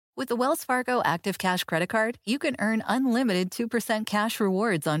With the Wells Fargo Active Cash Credit Card, you can earn unlimited 2% cash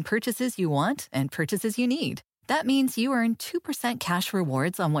rewards on purchases you want and purchases you need. That means you earn 2% cash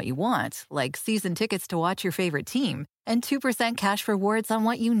rewards on what you want, like season tickets to watch your favorite team, and 2% cash rewards on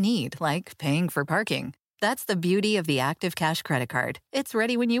what you need, like paying for parking. That's the beauty of the Active Cash Credit Card. It's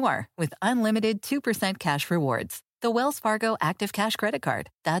ready when you are, with unlimited 2% cash rewards. The Wells Fargo Active Cash Credit Card.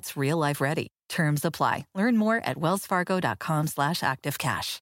 That's real life ready. Terms apply. Learn more at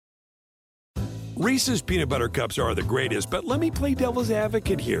wellsfargo.com/activecash. Reese's peanut butter cups are the greatest, but let me play devil's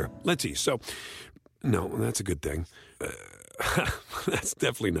advocate here. Let's see. So, no, that's a good thing. That's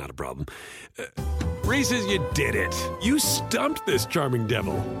definitely not a problem. Reese's, you did it. You stumped this charming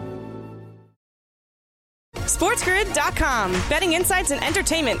devil. SportsGrid.com. Betting insights and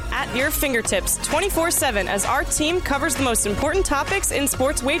entertainment at your fingertips 24/7 as our team covers the most important topics in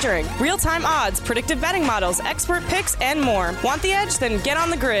sports wagering. Real-time odds, predictive betting models, expert picks, and more. Want the edge? Then get on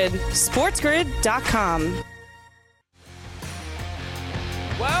the grid. SportsGrid.com.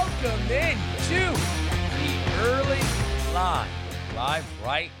 Welcome in to the early line. Live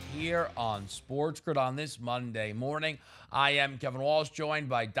right here on Sports Grid on this Monday morning. I am Kevin Walsh, joined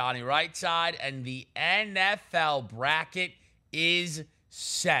by Donnie Rightside, and the NFL bracket is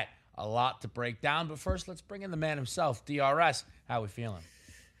set. A lot to break down, but first, let's bring in the man himself, DRS. How we feeling?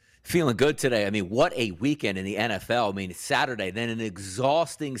 Feeling good today. I mean, what a weekend in the NFL. I mean, it's Saturday, then an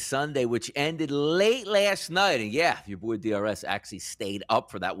exhausting Sunday, which ended late last night. And yeah, your boy DRS actually stayed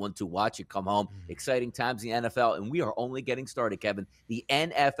up for that one to watch it come home. Exciting times in the NFL, and we are only getting started, Kevin. The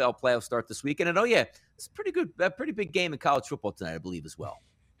NFL playoffs start this weekend. And oh yeah, it's a pretty big game in college football tonight, I believe, as well.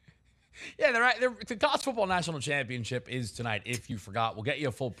 Yeah, they're right. The College Football National Championship is tonight, if you forgot. We'll get you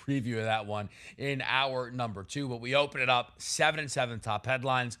a full preview of that one in hour number 2. But we open it up 7-7 top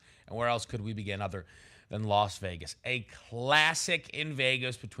headlines. And where else could we begin other than Las Vegas? A classic in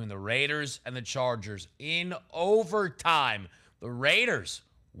Vegas between the Raiders and the Chargers in overtime. The Raiders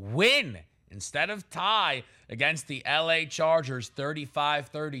win instead of tie against the LA Chargers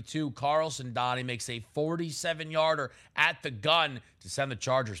 35-32. Carlson, Donnie, makes a 47-yarder at the gun to send the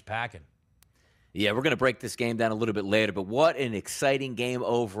Chargers packing. Yeah, we're going to break this game down a little bit later, but what an exciting game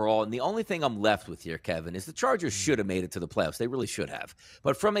overall. And the only thing I'm left with here, Kevin, is the Chargers should have made it to the playoffs. They really should have.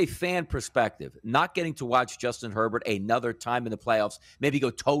 But from a fan perspective, not getting to watch Justin Herbert another time in the playoffs, maybe go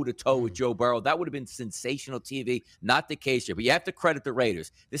toe-to-toe with Joe Burrow, that would have been sensational TV. Not the case here. But you have to credit the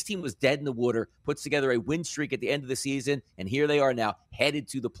Raiders. This team was dead in the water, puts together a win streak at the end of the season, and here they are now headed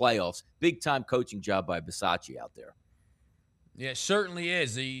to the playoffs. Big-time coaching job by Bisaccia out there. Yeah, it certainly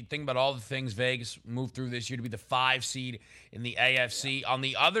is. You think about all the things Vegas moved through this year to be the 5 seed in the AFC. On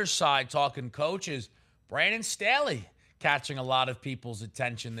the other side, talking coaches, Brandon Staley catching a lot of people's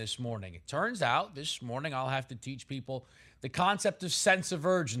attention this morning. It turns out this morning I'll have to teach people the concept of sense of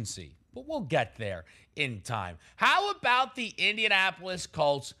urgency, but we'll get there in time. How about the Indianapolis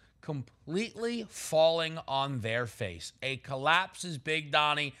Colts completely falling on their face? A collapse as big,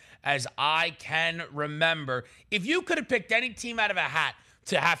 Donnie, as I can remember. If you could have picked any team out of a hat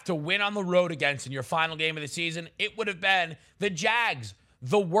to have to win on the road against in your final game of the season, it would have been the Jags,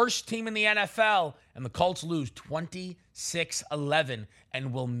 the worst team in the NFL, and the Colts lose 26-11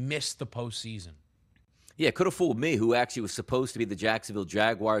 and will miss the postseason. Yeah, could have fooled me, who actually was supposed to be the Jacksonville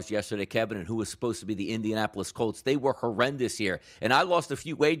Jaguars yesterday, Kevin, and who was supposed to be the Indianapolis Colts. They were horrendous here. And I lost a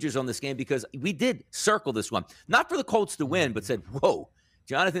few wagers on this game because we did circle this one. Not for the Colts to win, but said, whoa,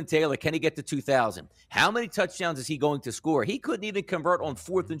 Jonathan Taylor, can he get to 2,000? How many touchdowns is he going to score? He couldn't even convert on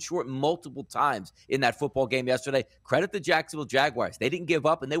 4th and short multiple times in that football game yesterday. Credit the Jacksonville Jaguars. They didn't give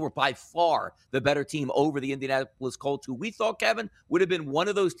up, and they were by far the better team over the Indianapolis Colts, who we thought, Kevin, would have been one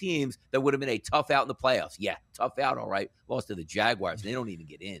of those teams that would have been a tough out in the playoffs. Yeah, tough out, all right. Lost to the Jaguars. They don't even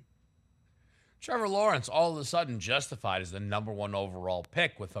get in. Trevor Lawrence, all of a sudden justified as the number 1 overall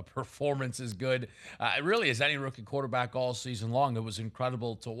pick with a performance as good, really as any rookie quarterback all season long. It was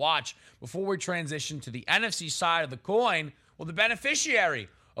incredible to watch. Before we transition to the NFC side of the coin, well, the beneficiary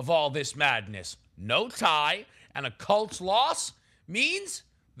of all this madness, no tie and a Colts loss, means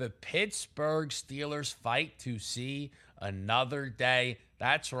the Pittsburgh Steelers fight to see another day.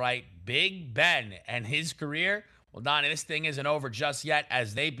 That's right, Big Ben and his career. Well, Donnie, this thing isn't over just yet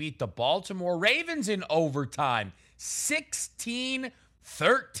as they beat the Baltimore Ravens in overtime, 16-13.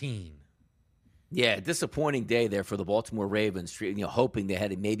 Yeah, disappointing day there for the Baltimore Ravens, hoping they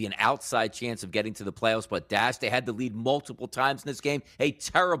had maybe an outside chance of getting to the playoffs, but they had the lead multiple times in this game. A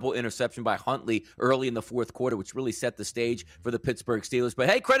terrible interception by Huntley early in the fourth quarter, which really set the stage for the Pittsburgh Steelers. But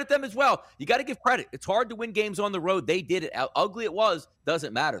hey, credit them as well. You got to give credit. It's hard to win games on the road. They did it. How ugly it was,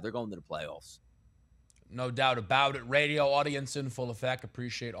 doesn't matter. They're going to the playoffs. No doubt about it. Radio audience in full effect.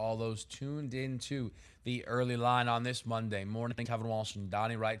 Appreciate all those tuned in to the early line on this Monday morning. Kevin Walsh and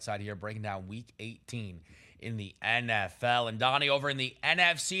Donnie Rightside here breaking down Week 18 in the NFL. And Donnie, over in the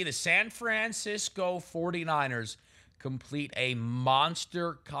NFC, the San Francisco 49ers complete a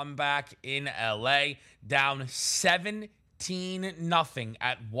monster comeback in LA, down 17-0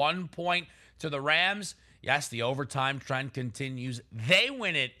 at one point to the Rams. Yes, the overtime trend continues. They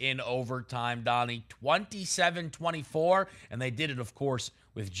win it in overtime, Donnie, 27-24, and they did it, of course,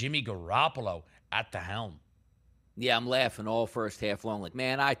 with Jimmy Garoppolo at the helm. Yeah, I'm laughing all first half long. Like,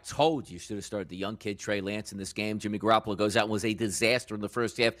 man, I told you should have started the young kid Trey Lance in this game. Jimmy Garoppolo goes out and was a disaster in the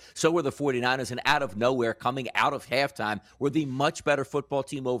first half. So were the 49ers, and out of nowhere, coming out of halftime, were the much better football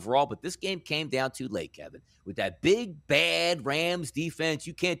team overall. But this game came down too late, Kevin. With that big, bad Rams defense,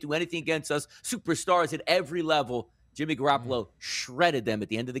 you can't do anything against us. Superstars at every level. Jimmy Garoppolo shredded them at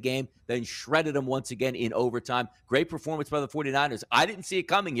the end of the game, then shredded them once again in overtime. Great performance by the 49ers. I didn't see it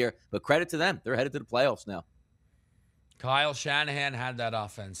coming here, but credit to them. They're headed to the playoffs now. Kyle Shanahan had that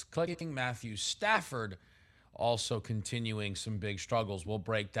offense clicking. Matthew Stafford also continuing some big struggles. We'll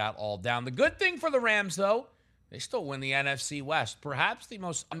break that all down. The good thing for the Rams, though, they still win the NFC West. Perhaps the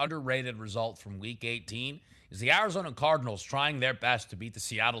most underrated result from Week 18 is the Arizona Cardinals trying their best to beat the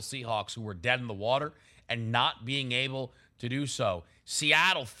Seattle Seahawks, who were dead in the water, and not being able to do so.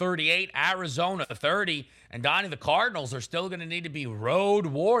 Seattle 38, Arizona 30, and Donnie, the Cardinals are still going to need to be road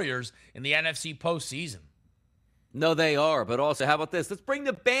warriors in the NFC postseason. No, they are. But also, how about this? Let's bring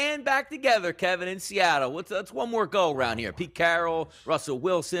the band back together, Kevin, in Seattle. Let's one more go around here. Pete Carroll, Russell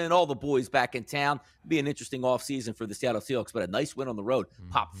Wilson, all the boys back in town. Be an interesting offseason for the Seattle Seahawks, but a nice win on the road.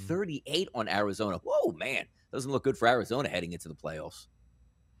 Pop 38 on Arizona. Whoa, man. Doesn't look good for Arizona heading into the playoffs.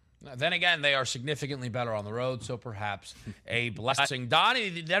 Then again, they are significantly better on the road, so perhaps a blessing. Donnie,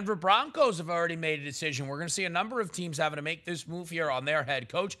 the Denver Broncos have already made a decision. We're going to see a number of teams having to make this move here on their head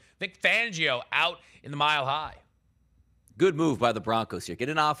coach. Vic Fangio out in the Mile High. Good move by the Broncos here. Get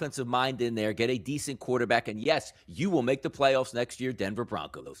an offensive mind in there. Get a decent quarterback. And yes, you will make the playoffs next year, Denver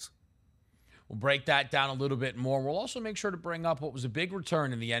Broncos. We'll break that down a little bit more. We'll also make sure to bring up what was a big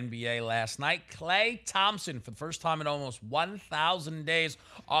return in the NBA last night. Klay Thompson, for the first time in almost 1,000 days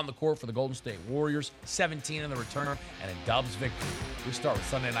on the court for the Golden State Warriors. 17 in the return and a Dubs victory. We start with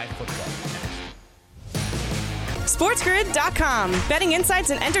Sunday Night Football next. SportsGrid.com. Betting insights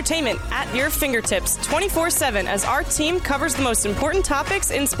and entertainment at your fingertips 24/7 as our team covers the most important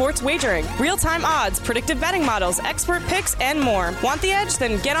topics in sports wagering. Real-time odds, predictive betting models, expert picks, and more. Want the edge?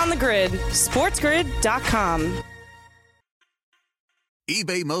 Then get on the grid. SportsGrid.com.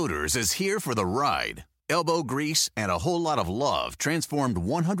 eBay Motors is here for the ride. Elbow grease and a whole lot of love transformed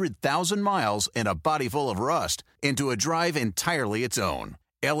 100,000 miles and a body full of rust into a drive entirely its own.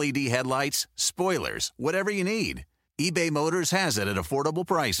 LED headlights, spoilers, whatever you need. eBay Motors has it at affordable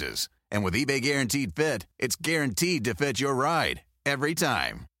prices. And with eBay Guaranteed Fit, it's guaranteed to fit your ride every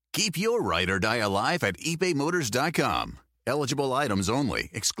time. Keep your ride or die alive at ebaymotors.com. Eligible items only.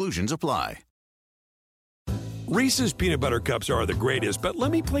 Exclusions apply. Reese's peanut butter cups are the greatest, but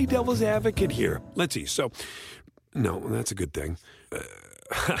let me play devil's advocate here. Let's see. So, no, that's a good thing.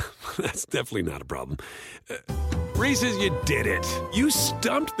 That's definitely not a problem. Reese's, you did it. You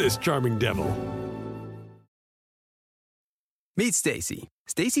stumped this charming devil. Meet Stacy.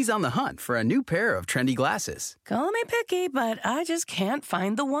 Stacy's on the hunt for a new pair of trendy glasses. Call me picky, but I just can't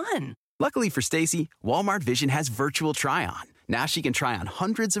find the one. Luckily for Stacy, Walmart Vision has virtual try-on. Now she can try on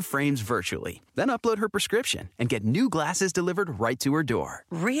hundreds of frames virtually, then upload her prescription and get new glasses delivered right to her door.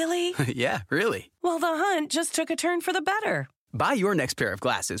 Really? Yeah, really. Well, the hunt just took a turn for the better. Buy your next pair of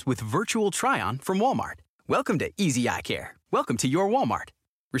glasses with virtual try-on from Walmart. Welcome to Easy Eye Care. Welcome to your Walmart.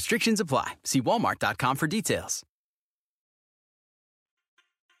 Restrictions apply. See walmart.com for details.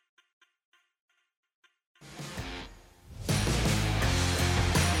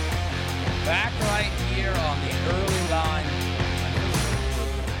 Back right here on the early line.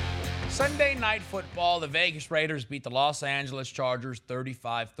 Sunday Night Football, the Vegas Raiders beat the Los Angeles Chargers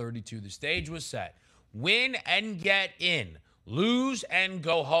 35-32. The stage was set. Win and get in. Lose and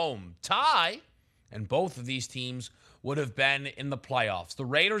go home. Tie, and both of these teams would have been in the playoffs. The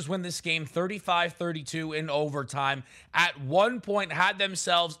Raiders win this game 35-32 in overtime. At one point, had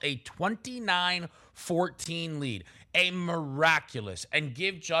themselves a 29-14 lead. A miraculous, and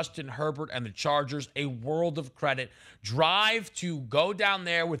give Justin Herbert and the Chargers a world of credit, drive to go down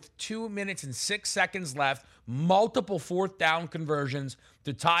there with 2 minutes and 6 seconds left, multiple fourth down conversions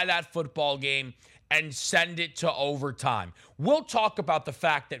to tie that football game and send it to overtime. We'll talk about the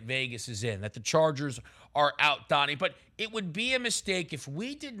fact that Vegas is in, that the Chargers are out, Donnie, but it would be a mistake if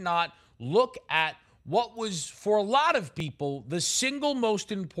we did not look at what was, for a lot of people, the single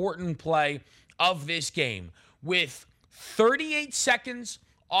most important play of this game. With 38 seconds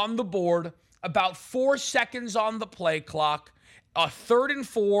on the board, about 4 seconds on the play clock, a 3rd and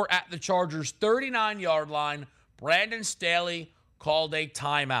 4 at the Chargers' 39-yard line, Brandon Staley called a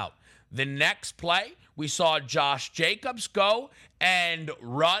timeout. The next play, we saw Josh Jacobs go and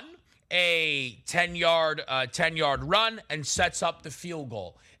run a 10-yard run and sets up the field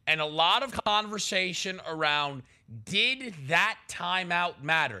goal. And a lot of conversation around, did that timeout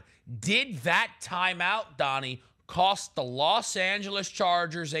matter? Did that timeout, Donnie, cost the Los Angeles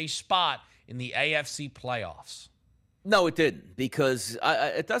Chargers a spot in the AFC playoffs? No, it didn't, because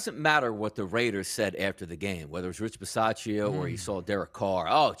it doesn't matter what the Raiders said after the game, whether it was Rich Bisaccia or you saw Derek Carr.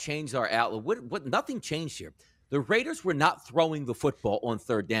 Oh, changed our outlook. What? Nothing changed here. The Raiders were not throwing the football on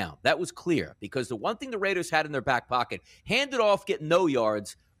 3rd down. That was clear, because the one thing the Raiders had in their back pocket, hand it off, get no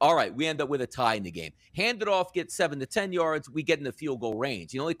yards. All right, we end up with a tie in the game. Hand it off, get 7 to 10 yards, we get in the field goal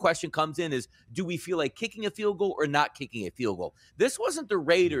range. The only question comes in is, do we feel like kicking a field goal or not kicking a field goal? This wasn't the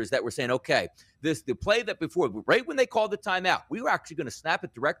Raiders that were saying, okay, the play that before, right when they called the timeout, we were actually going to snap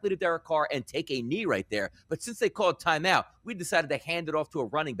it directly to Derek Carr and take a knee right there. But since they called timeout, we decided to hand it off to a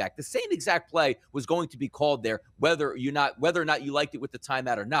running back. The same exact play was going to be called there, whether or not you liked it with the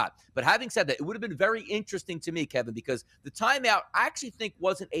timeout or not. But having said that, it would have been very interesting to me, Kevin, because the timeout I actually think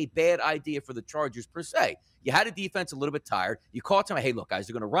wasn't a bad idea for the Chargers per se. You had a defense a little bit tired. You called time. Hey, look, guys,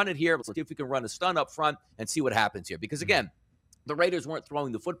 they're going to run it here. Let's see if we can run a stun up front and see what happens here. Because again, the Raiders weren't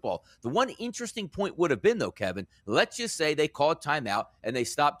throwing the football. The one interesting point would have been, though, Kevin, let's just say they called timeout and they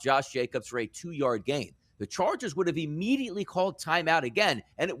stopped Josh Jacobs for a 2-yard gain. The Chargers would have immediately called timeout again,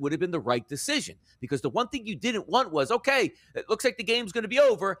 and it would have been the right decision. Because the one thing you didn't want was, okay, it looks like the game's going to be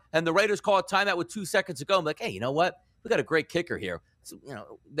over, and the Raiders call a timeout with 2 seconds to go. I'm like, hey, you know what? We got a great kicker here. So,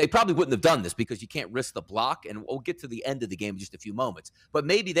 they probably wouldn't have done this because you can't risk the block, and we'll get to the end of the game in just a few moments. But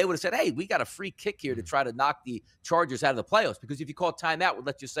maybe they would have said, hey, we got a free kick here to try to knock the Chargers out of the playoffs, because if you call timeout with,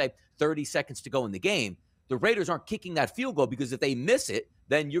 let's just say, 30 seconds to go in the game, the Raiders aren't kicking that field goal, because if they miss it,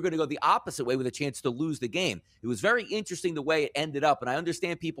 then you're going to go the opposite way with a chance to lose the game. It was very interesting the way it ended up, and I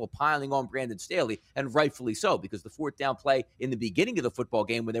understand people piling on Brandon Staley, and rightfully so, because the 4th down play in the beginning of the football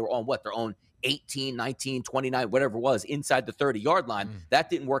game when they were on their own 18, 19, 29, whatever it was, inside the 30-yard line, that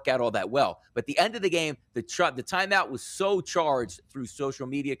didn't work out all that well. But the end of the game, the timeout was so charged through social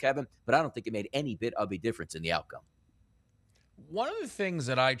media, Kevin, but I don't think it made any bit of a difference in the outcome. One of the things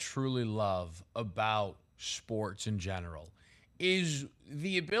that I truly love about sports in general is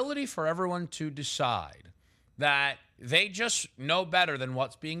the ability for everyone to decide that they just know better than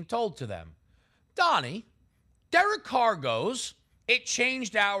what's being told to them. Donnie, Derek Carr goes, it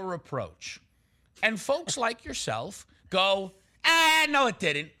changed our approach. And folks like yourself go, no, it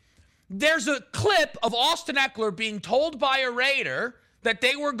didn't. There's a clip of Austin Eckler being told by a Raider that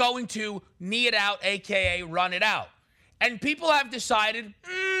they were going to knee it out, a.k.a. run it out. And people have decided,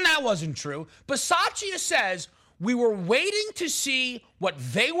 that wasn't true. Bisaccia says, we were waiting to see what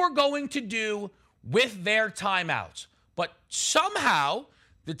they were going to do with their timeouts. But somehow,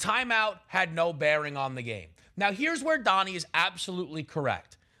 the timeout had no bearing on the game. Now, here's where Donnie is absolutely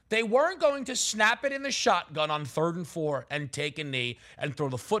correct. They weren't going to snap it in the shotgun on 3rd and 4 and take a knee and throw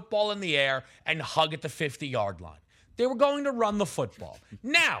the football in the air and hug at the 50-yard line. They were going to run the football.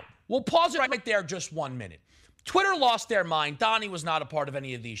 Now, we'll pause it right there just 1 minute. Twitter lost their mind. Donnie was not a part of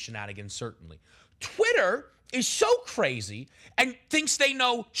any of these shenanigans, certainly. Twitter is so crazy and thinks they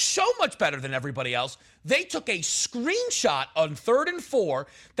know so much better than everybody else. They took a screenshot on 3rd and 4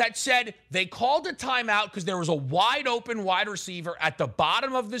 that said they called a timeout because there was a wide open wide receiver at the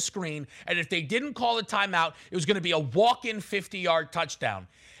bottom of the screen, and if they didn't call a timeout, it was going to be a walk-in 50-yard touchdown.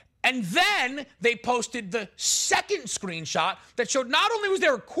 And then they posted the second screenshot that showed not only was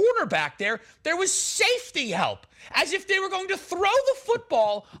there a cornerback there was safety help. As if they were going to throw the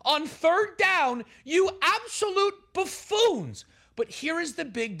football on 3rd down, you absolute buffoons. But here is the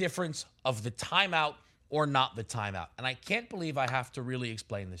big difference of the timeout or not the timeout. And I can't believe I have to really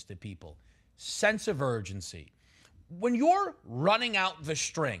explain this to people. Sense of urgency. When you're running out the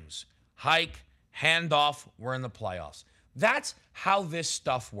strings, hike, handoff, we're in the playoffs. That's how this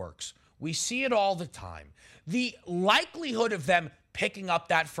stuff works. We see it all the time. The likelihood of them picking up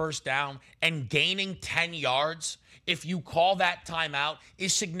that 1st down and gaining 10 yards, if you call that timeout,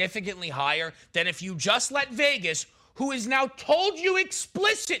 is significantly higher than if you just let Vegas, who has now told you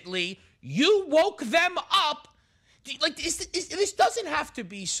explicitly you woke them up. Like, this doesn't have to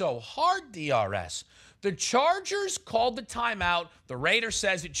be so hard, DRS. The Chargers called the timeout. The Raiders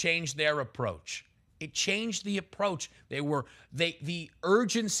says it changed their approach. It changed the approach. The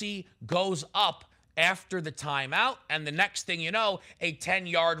urgency goes up after the timeout, and the next thing you know, a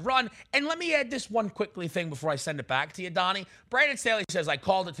 10-yard run. And let me add this one quickly thing before I send it back to you, Donnie. Brandon Staley says, I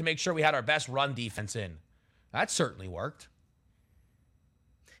called it to make sure we had our best run defense in. That certainly worked.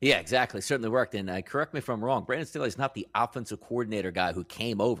 Yeah, exactly. Certainly worked. And correct me if I'm wrong, Brandon Staley is not the offensive coordinator guy who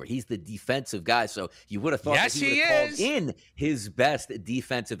came over. He's the defensive guy. So you would have thought that he would have called in his best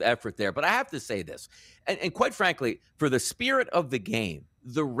defensive effort there. But I have to say this, and quite frankly, for the spirit of the game,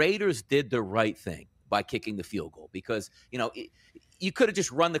 the Raiders did the right thing by kicking the field goal because, you could have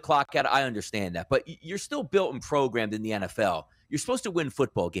just run the clock out. I understand that. But you're still built and programmed in the NFL. You're supposed to win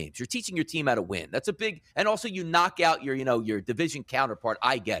football games. You're teaching your team how to win. That's a big, and also you knock out your division counterpart.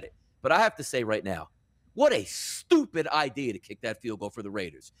 I get it. But I have to say right now, what a stupid idea to kick that field goal for the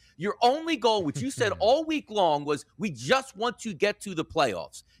Raiders. Your only goal, which you said all week long, was we just want to get to the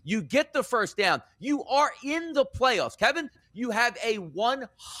playoffs. You get the first down. You are in the playoffs. Kevin, you have a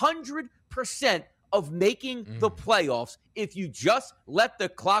 100% of making the playoffs if you just let the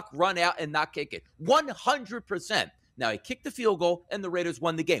clock run out and not kick it. 100%. Now, he kicked the field goal, and the Raiders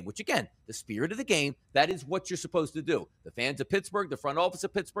won the game, which, again, the spirit of the game, that is what you're supposed to do. The fans of Pittsburgh, the front office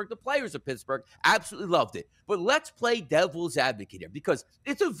of Pittsburgh, the players of Pittsburgh absolutely loved it. But let's play devil's advocate here because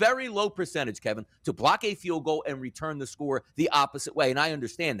it's a very low percentage, Kevin, to block a field goal and return the score the opposite way, and I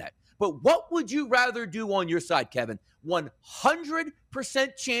understand that. But what would you rather do on your side, Kevin? 100%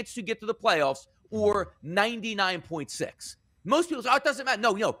 chance to get to the playoffs or 99.6? Most people say, oh, it doesn't matter.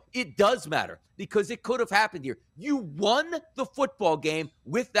 No, it does matter because it could have happened here. You won the football game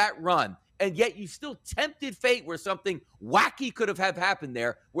with that run, and yet you still tempted fate where something wacky could have happened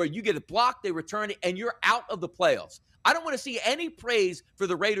there where you get it blocked, they return it, and you're out of the playoffs. I don't want to see any praise for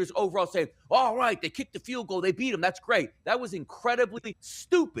the Raiders overall saying, all right, they kicked the field goal, they beat them. That's great. That was incredibly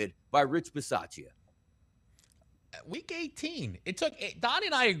stupid by Rich Bisaccia. Week 18. Donnie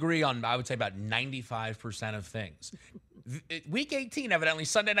and I agree on, I would say, about 95% of things. Week 18, evidently,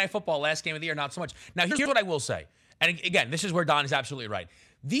 Sunday Night Football, last game of the year, not so much. Now, here's what I will say. And again, this is where Donnie's absolutely right.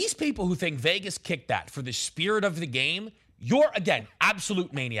 These people who think Vegas kicked that for the spirit of the game, you're, again,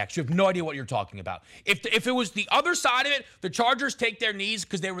 absolute maniacs. You have no idea what you're talking about. If it was the other side of it, the Chargers take their knees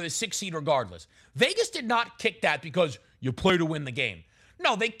because they were the 6th seed regardless. Vegas did not kick that because you play to win the game.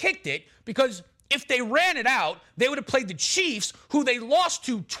 No, they kicked it because if they ran it out, they would have played the Chiefs, who they lost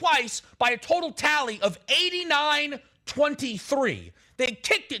to twice by a total tally of 89-23. They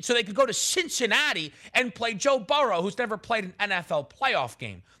kicked it so they could go to Cincinnati and play Joe Burrow, who's never played an NFL playoff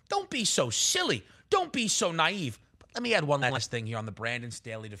game. Don't be so silly. Don't be so naive. But let me add one last thing here on the Brandon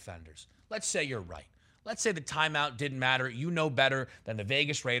Staley defenders. Let's say you're right. Let's say the timeout didn't matter. You know better than the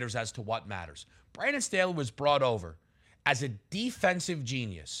Vegas Raiders as to what matters. Brandon Staley was brought over as a defensive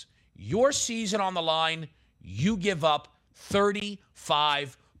genius. Your season on the line, you give up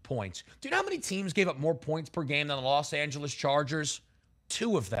 35 points. Do you know how many teams gave up more points per game than the Los Angeles Chargers?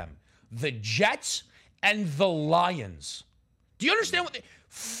 2 of them. The Jets and the Lions. Do you understand what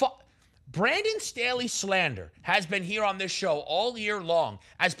Brandon Staley slander has been here on this show all year long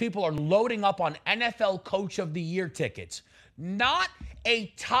as people are loading up on NFL Coach of the Year tickets. Not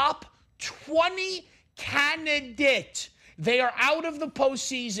a top 20 candidate. They are out of the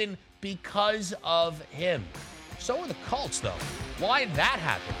postseason because of him. So are the Colts, though. Why did that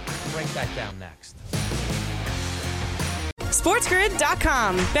happen? We'll break that down next.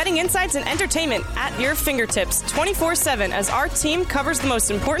 SportsGrid.com. Betting insights and entertainment at your fingertips 24/7 as our team covers the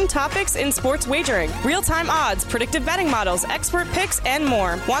most important topics in sports wagering. Real-time odds, predictive betting models, expert picks, and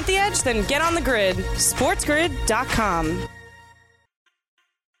more. Want the edge? Then get on the grid. SportsGrid.com.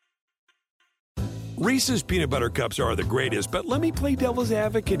 Reese's Peanut Butter Cups are the greatest, but let me play devil's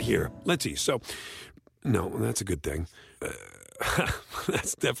advocate here. Let's see. So, no, that's a good thing.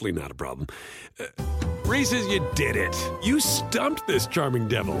 That's definitely not a problem. Reese's, you did it. You stumped this charming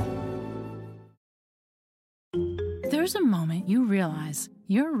devil. There's a moment you realize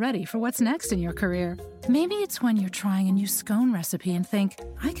you're ready for what's next in your career. Maybe it's when you're trying a new scone recipe and think,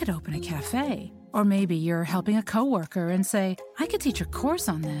 I could open a cafe. Or maybe you're helping a coworker and say, I could teach a course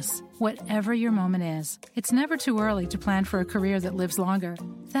on this. Whatever your moment is, it's never too early to plan for a career that lives longer.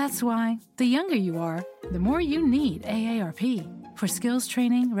 That's why, the younger you are, the more you need AARP. For skills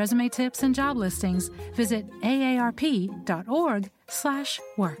training, resume tips, and job listings, visit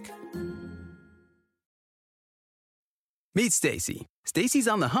aarp.org/work. Meet Stacy. Stacy's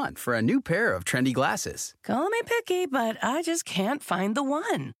on the hunt for a new pair of trendy glasses. Call me picky, but I just can't find the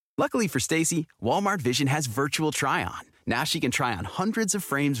one. Luckily for Stacy, Walmart Vision has virtual try-on. Now she can try on hundreds of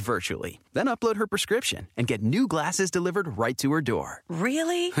frames virtually, then upload her prescription and get new glasses delivered right to her door.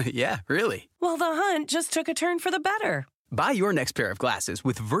 Really? Yeah, really. Well, the hunt just took a turn for the better. Buy your next pair of glasses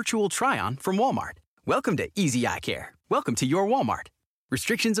with virtual try-on from Walmart. Welcome to Easy Eye Care. Welcome to your Walmart.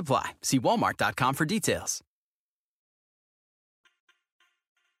 Restrictions apply. See walmart.com for details.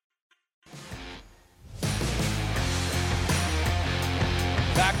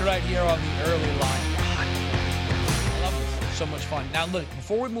 Back right here on the early line. I love this. It's so much fun. Now, look,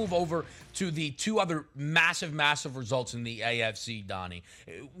 before we move over to the two other massive results in the AFC, Donnie,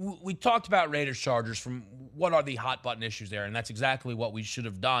 we talked about Raiders-Chargers from what are the hot-button issues there, and that's exactly what we should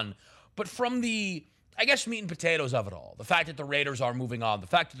have done. But from the, I guess, meat and potatoes of it all, the fact that the Raiders are moving on, the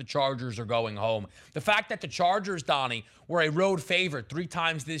fact that the Chargers are going home, the fact that the Chargers, Donnie, were a road favorite 3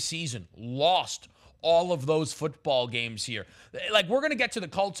 times this season, lost all of those football games here. Like, we're going to get to the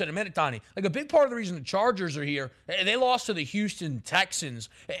Colts in a minute, Donnie. Like, a big part of the reason the Chargers are here, they lost to the Houston Texans.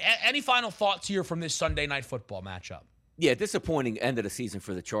 Any final thoughts here from this Sunday night football matchup? Yeah, disappointing end of the season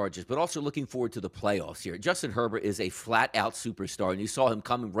for the Chargers, but also looking forward to the playoffs here. Justin Herbert is a flat-out superstar, and you saw him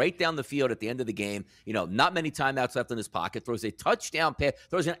coming right down the field at the end of the game. You know, not many timeouts left in his pocket. Throws a touchdown pass.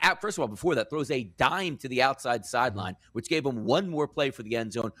 Throws an out. First of all, before that, throws a dime to the outside sideline, which gave him one more play for the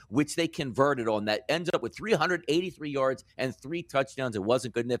end zone, which they converted on. That ends up with 383 yards and 3 touchdowns. It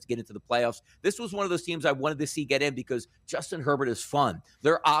wasn't good enough to get into the playoffs. This was one of those teams I wanted to see get in because Justin Herbert is fun.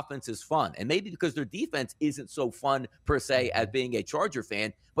 Their offense is fun, and maybe because their defense isn't so fun per se as being a Charger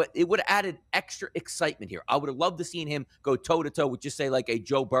fan, but it would have added extra excitement here. I would have loved to seen him go toe-to-toe with just say like a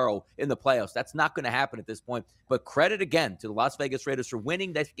Joe Burrow in the playoffs. That's not going to happen at this point, but credit again to the Las Vegas Raiders for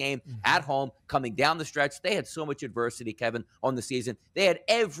winning this game at home, coming down the stretch. They had so much adversity, Kevin, on the season. They had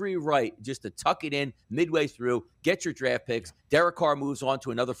every right just to tuck it in midway through, get your draft picks. Derek Carr moves on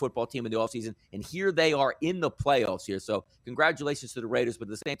to another football team in the offseason, and here they are in the playoffs here. So congratulations to the Raiders, but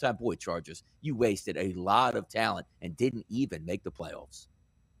at the same time, boy, Chargers, you wasted a lot of talent and didn't even make the playoffs.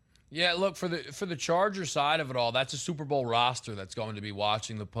 Yeah, look, for the Charger side of it all, that's a Super Bowl roster that's going to be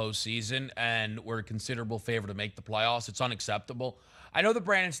watching the postseason, and we're a considerable favor to make the playoffs. It's unacceptable. I know the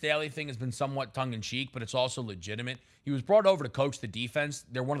Brandon Staley thing has been somewhat tongue-in-cheek, but it's also legitimate. He was brought over to coach the defense.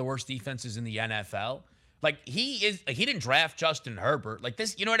 They're one of the worst defenses in the NFL. Like, he didn't draft Justin Herbert. Like,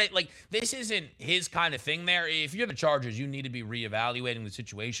 this, you know what this isn't his kind of thing there. If you're the Chargers, you need to be reevaluating the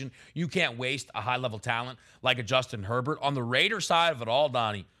situation. You can't waste a high-level talent like a Justin Herbert. On the Raiders side of it all,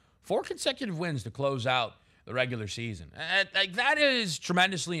 Donnie, 4 consecutive wins to close out the regular season. Like, that is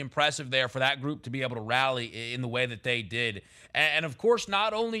tremendously impressive there for that group to be able to rally in the way that they did. And of course,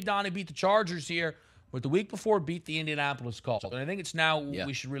 not only Donnie beat the Chargers here, but the week before beat the Indianapolis Colts. And I think it's now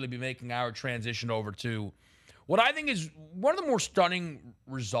we should really be making our transition over to what I think is one of the more stunning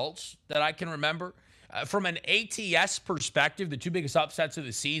results that I can remember. From an ATS perspective, the 2 biggest upsets of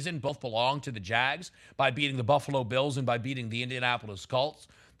the season both belong to the Jags by beating the Buffalo Bills and by beating the Indianapolis Colts.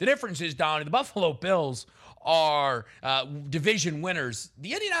 The difference is, Donnie, the Buffalo Bills are division winners.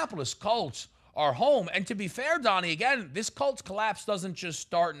 The Indianapolis Colts are home. And to be fair, Donnie, again, this Colts collapse doesn't just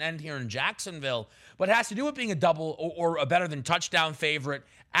start and end here in Jacksonville, but it has to do with being a double or a better than touchdown favorite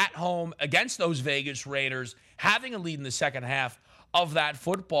at home against those Vegas Raiders, having a lead in the second half of that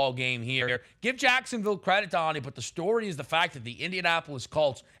football game here. Give Jacksonville credit, Donnie, but the story is the fact that the Indianapolis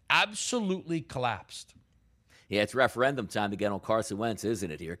Colts absolutely collapsed. Yeah, it's referendum time again on Carson Wentz,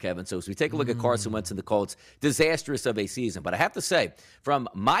 isn't it here, Kevin? So as we take a look at Carson Wentz and the Colts, disastrous of a season. But I have to say, from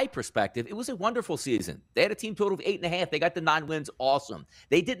my perspective, it was a wonderful season. They had a team total of 8.5. They got the 9 wins. Awesome.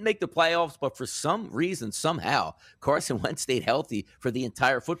 They didn't make the playoffs, but for some reason, somehow, Carson Wentz stayed healthy for the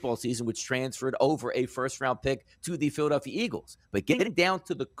entire football season, which transferred over a first-round pick to the Philadelphia Eagles. But getting down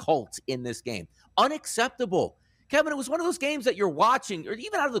to the Colts in this game, unacceptable. Kevin, it was one of those games that you're watching, or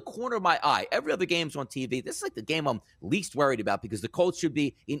even out of the corner of my eye. Every other game's on TV. This is like the game I'm least worried about because the Colts should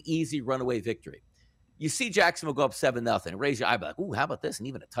be an easy runaway victory. You see Jacksonville go up 7-0 and raise your eye, like, ooh, how about this? And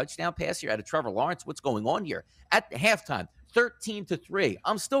even a touchdown pass here out of Trevor Lawrence. What's going on here? At halftime, 13-3.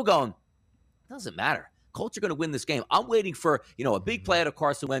 I'm still going, doesn't matter. Colts are going to win this game. I'm waiting for, a big play out of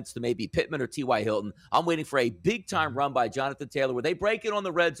Carson Wentz to maybe Pittman or T.Y. Hilton. I'm waiting for a big-time run by Jonathan Taylor where they break it on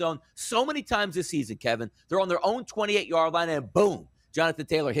the red zone so many times this season, Kevin. They're on their own 28-yard line, and boom, Jonathan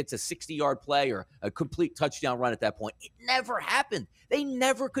Taylor hits a 60-yard play or a complete touchdown run at that point. It never happened. They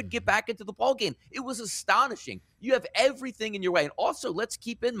never could get back into the ballgame. It was astonishing. You have everything in your way. And also, let's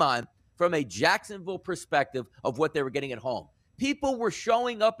keep in mind, from a Jacksonville perspective of what they were getting at home, people were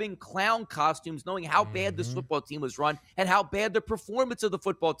showing up in clown costumes knowing how bad this football team was run and how bad the performance of the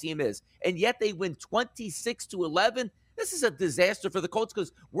football team is. And yet they win 26-11. This is a disaster for the Colts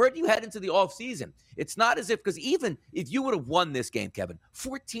because where do you head into the offseason? It's not as if, because even if you would have won this game, Kevin,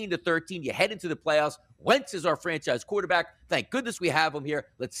 14-13, you head into the playoffs. Wentz is our franchise quarterback. Thank goodness we have him here.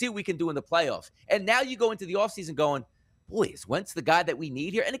 Let's see what we can do in the playoffs. And now you go into the offseason going, boy, is Wentz the guy that we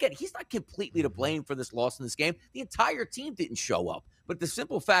need here? And again, he's not completely to blame for this loss in this game. The entire team didn't show up. But the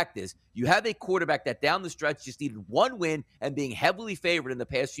simple fact is, you have a quarterback that down the stretch just needed one win and being heavily favored in the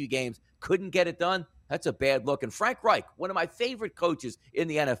past few games, couldn't get it done. That's a bad look. And Frank Reich, one of my favorite coaches in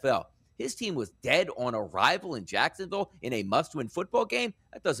the NFL, his team was dead on arrival in Jacksonville in a must-win football game.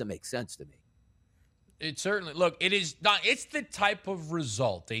 That doesn't make sense to me. It certainly, look, it is not, it's the type of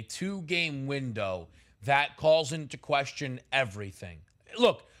result, a 2-game window that calls into question everything.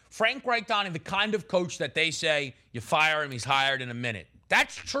 Look, Frank Reich, Donnie, the kind of coach that they say, you fire him, he's hired in a minute.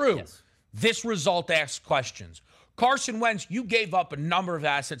 That's true. Yes. This result asks questions. Carson Wentz, you gave up a number of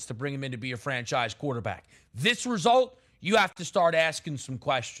assets to bring him in to be a franchise quarterback. This result, you have to start asking some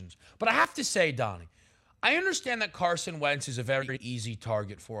questions. But I have to say, Donnie, I understand that Carson Wentz is a very easy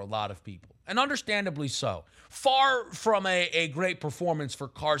target for a lot of people, and understandably so. Far from a great performance for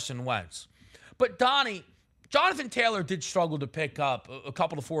Carson Wentz. But, Donnie, Jonathan Taylor did struggle to pick up a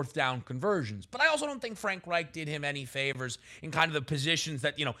couple of fourth down conversions, but I also don't think Frank Reich did him any favors in kind of the positions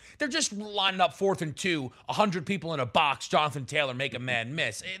that, they're just lining up 4th and 2, 100 people in a box, Jonathan Taylor make a man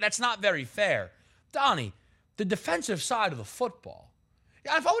miss. That's not very fair. Donnie, the defensive side of the football.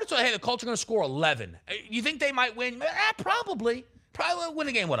 If I would have told, hey, the Colts are going to score 11, you think they might win? Probably. Probably win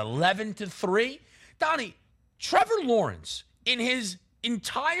the game, 11-3? Donnie, Trevor Lawrence, in his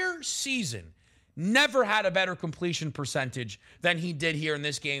entire season, never had a better completion percentage than he did here in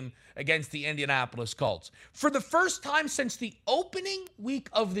this game against the Indianapolis Colts. For the first time since the opening week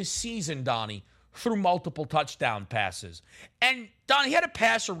of the season, Donnie, threw multiple touchdown passes. And, Donnie, he had a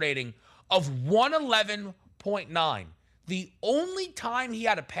passer rating of 111.9. The only time he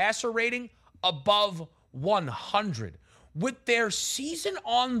had a passer rating above 100. With their season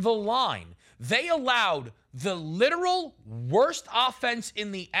on the line, they allowed the literal worst offense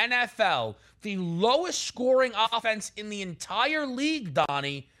in the NFL, the lowest scoring offense in the entire league,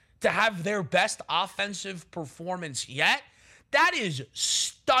 Donnie, to have their best offensive performance yet. That is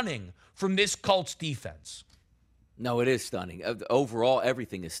stunning from this Colts defense. No, it is stunning. Overall,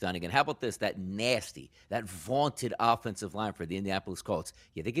 everything is stunning. And how about this? That nasty, that vaunted offensive line for the Indianapolis Colts.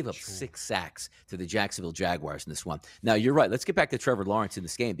 Yeah, they gave up 6 sacks to the Jacksonville Jaguars in this one. Now, you're right. Let's get back to Trevor Lawrence in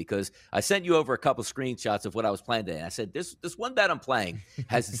this game, because I sent you over a couple screenshots of what I was playing today. I said, this one bet I'm playing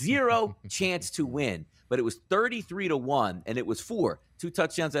has 0 chance to win, but it was 33-1, and it was for 2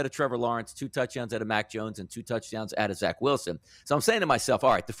 touchdowns out of Trevor Lawrence, 2 touchdowns out of Mac Jones, and 2 touchdowns out of Zach Wilson. So I'm saying to myself,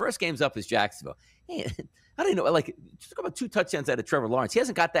 all right, the first game's up is Jacksonville. Hey, I don't know, just about 2 touchdowns out of Trevor Lawrence. He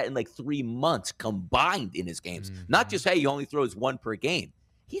hasn't got that in 3 months combined in his games. Mm-hmm. Not just, hey, he only throws 1 per game.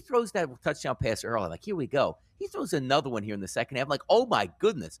 He throws that touchdown pass early. Here we go. He throws another one here in the second half. Oh, my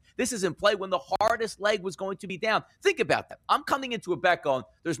goodness. This is in play when the hardest leg was going to be down. Think about that. I'm coming into a bet going,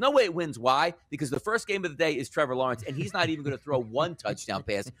 there's no way it wins. Why? Because the first game of the day is Trevor Lawrence, and he's not even going to throw 1 touchdown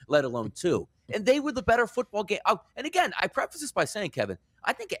pass, let alone 2. And they were the better football game. Oh, and again, I preface this by saying, Kevin,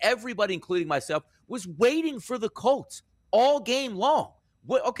 I think everybody, including myself, was waiting for the Colts all game long.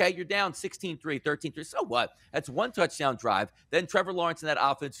 Okay, you're down 16-3, 13-3. So what? That's 1 touchdown drive. Then Trevor Lawrence and that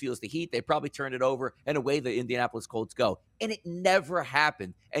offense feels the heat. They probably turn it over, and away the Indianapolis Colts go. And it never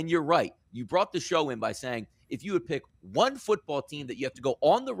happened. And you're right. You brought the show in by saying if you would pick one football team that you have to go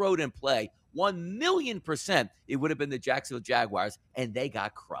on the road and play, 1,000,000%, it would have been the Jacksonville Jaguars, and they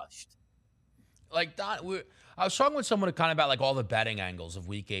got crushed. I was talking with someone kind of about all the betting angles of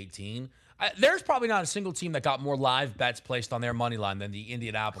Week 18. There's probably not a single team that got more live bets placed on their money line than the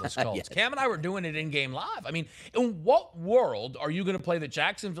Indianapolis Colts. Yes. Cam and I were doing it in-game live. In what world are you going to play the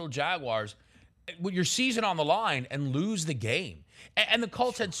Jacksonville Jaguars with your season on the line and lose the game? And the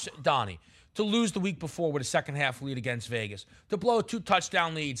Colts had, Donnie, to lose the week before with a second-half lead against Vegas, to blow 2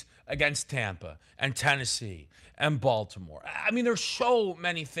 touchdown leads against Tampa and Tennessee and Baltimore. There's so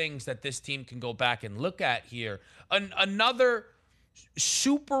many things that this team can go back and look at here. Another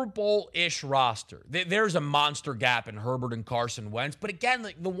Super Bowl-ish roster. There's a monster gap in Herbert and Carson Wentz. But again,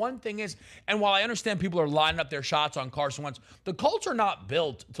 the one thing is, and while I understand people are lining up their shots on Carson Wentz, the Colts are not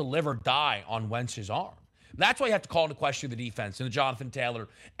built to live or die on Wentz's arm. That's why you have to call into question the defense and the Jonathan Taylor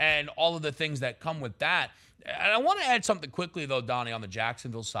and all of the things that come with that. And I want to add something quickly, though, Donnie, on the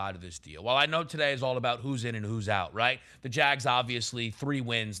Jacksonville side of this deal. While I know today is all about who's in and who's out, right? The Jags, obviously, 3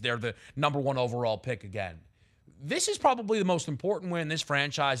 wins. They're the number 1 overall pick again. This is probably the most important win this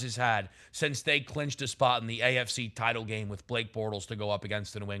franchise has had since they clinched a spot in the AFC title game with Blake Bortles to go up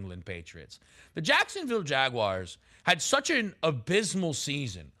against the New England Patriots. The Jacksonville Jaguars had such an abysmal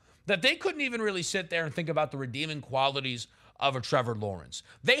season that they couldn't even really sit there and think about the redeeming qualities of a Trevor Lawrence.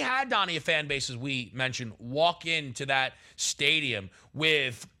 They had, Donnie, a fan base, as we mentioned, walk into that stadium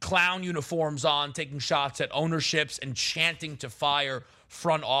with clown uniforms on, taking shots at ownerships and chanting to fire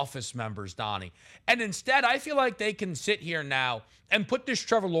front office members, Donnie. And instead, I feel like they can sit here now and put this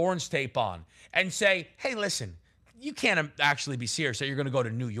Trevor Lawrence tape on and say, hey, listen, you can't actually be serious that you're going to go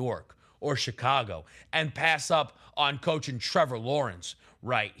to New York or Chicago and pass up on coaching Trevor Lawrence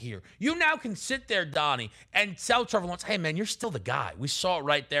right here. You now can sit there, Donnie, and tell Trevor Lawrence, hey, man, you're still the guy. We saw it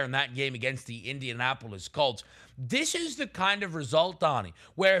right there in that game against the Indianapolis Colts. This is the kind of result, Donnie,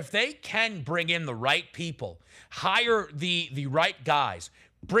 where if they can bring in the right people, hire the right guys,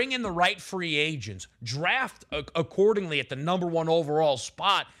 bring in the right free agents, draft accordingly at the number 1 overall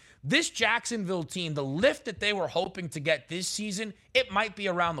spot, this Jacksonville team, the lift that they were hoping to get this season, it might be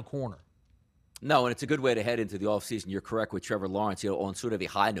around the corner. No, and it's a good way to head into the offseason. You're correct with Trevor Lawrence, on sort of a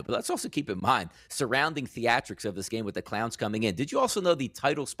high note. But let's also keep in mind surrounding theatrics of this game with the clowns coming in. Did you also know the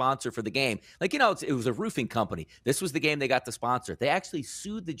title sponsor for the game? Like, it was a roofing company. This was the game they got to sponsor. They actually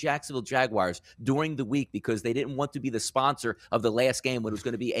sued the Jacksonville Jaguars during the week because they didn't want to be the sponsor of the last game when it was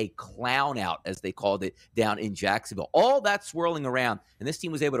going to be a clown out, as they called it, down in Jacksonville. All that swirling around, and this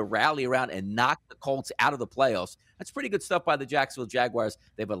team was able to rally around and knock the Colts out of the playoffs. That's pretty good stuff by the Jacksonville Jaguars.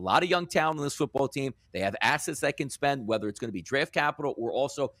 They have a lot of young talent on this football team. They have assets they can spend, whether it's going to be draft capital or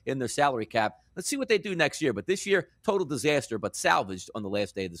also in their salary cap. Let's see what they do next year. But this year, total disaster, but salvaged on the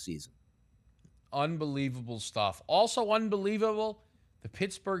last day of the season. Unbelievable stuff. Also unbelievable, the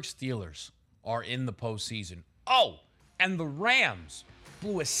Pittsburgh Steelers are in the postseason. Oh, and the Rams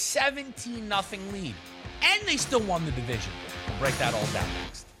blew a 17-0 lead, and they still won the division. We'll break that all down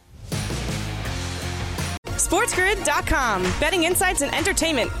next. SportsGrid.com. Betting insights and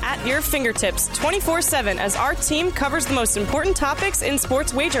entertainment at your fingertips 24/7 as our team covers the most important topics in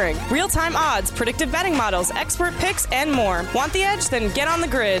sports wagering. Real-time odds, predictive betting models, expert picks, and more. Want the edge? Then get on the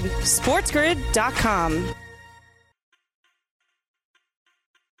grid. SportsGrid.com.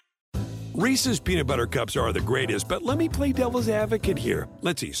 Reese's peanut butter cups are the greatest, but let me play devil's advocate here.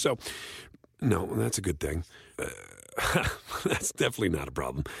 Let's see. So, no, that's a good thing. That's definitely not a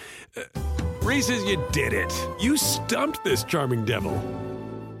problem. Reese's, you did it. You stumped this charming devil.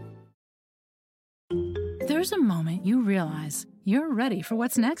 There's a moment you realize you're ready for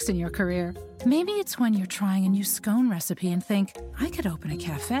what's next in your career. Maybe it's when you're trying a new scone recipe and think, I could open a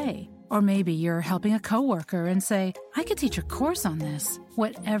cafe. Or maybe you're helping a coworker and say, I could teach a course on this.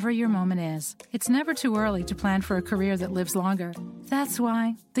 Whatever your moment is, it's never too early to plan for a career that lives longer. That's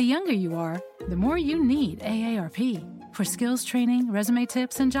why, the younger you are, the more you need AARP. For skills training, resume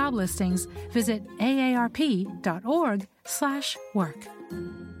tips, and job listings, visit aarp.org/work.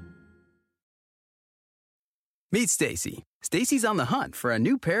 Meet Stacy. Stacy's on the hunt for a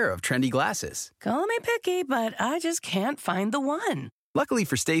new pair of trendy glasses. Call me picky, but I just can't find the one. Luckily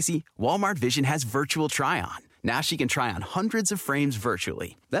for Stacy, Walmart Vision has virtual try-on. Now she can try on hundreds of frames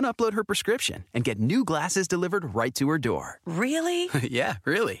virtually, then upload her prescription and get new glasses delivered right to her door. Really? Yeah,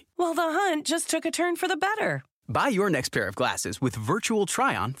 really. Well, the hunt just took a turn for the better. Buy your next pair of glasses with virtual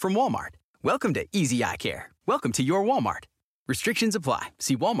try-on from Walmart. Welcome to Easy Eye Care. Welcome to your Walmart. Restrictions apply.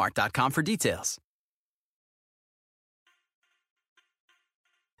 See walmart.com for details.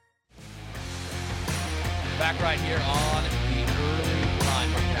 Back right here on the early line.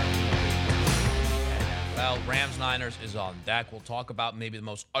 NFL Rams-Niners is on deck. We'll talk about maybe the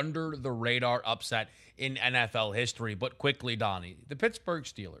most under-the-radar upset in NFL history. But quickly, Donnie, the Pittsburgh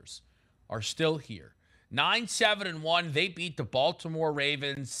Steelers are still here. 9-7-1. They beat the Baltimore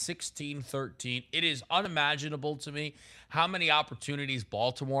Ravens 16-13. It is unimaginable to me how many opportunities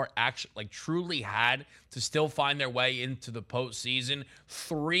Baltimore actually truly had to still find their way into the postseason.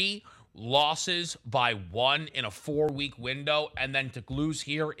 3 losses by 1 in a 4-week window, and then to lose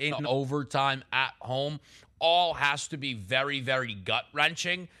here in overtime at home. All has to be very, very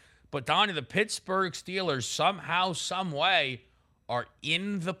gut-wrenching. But Donnie, the Pittsburgh Steelers somehow, some way are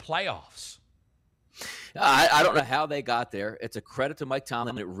in the playoffs. I don't know how they got there. It's a credit to Mike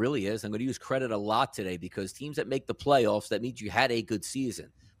Tomlin. It really is. I'm going to use credit a lot today because teams that make the playoffs, that means you had a good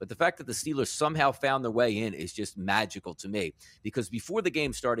season. But the fact that the Steelers somehow found their way in is just magical to me. Because before the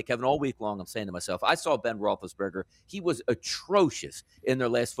game started, Kevin, all week long, I'm saying to myself, I saw Ben Roethlisberger. He was atrocious in their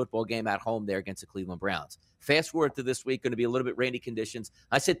last football game at home there against the Cleveland Browns. Fast forward to this week, going to be a little bit rainy conditions.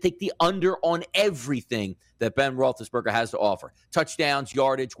 I said take the under on everything that Ben Roethlisberger has to offer. Touchdowns,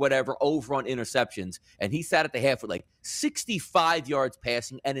 yardage, whatever, over on interceptions. and he sat at the half with like 65 yards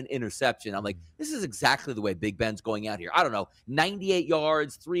passing and an interception. I'm like, this is exactly the way Big Ben's going out here. I don't know, 98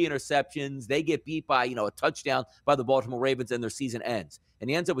 yards, 3 interceptions. They get beat by, a touchdown by the Baltimore Ravens, and their season ends. And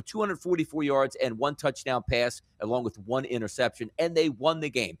he ends up with 244 yards and 1 touchdown pass along with 1 interception, and they won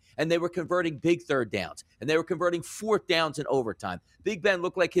the game. And they were converting big third downs, and they were converting fourth downs in overtime. Big Ben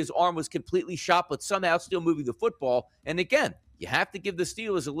looked like his arm was completely shot, but somehow still moving the football. And again, you have to give the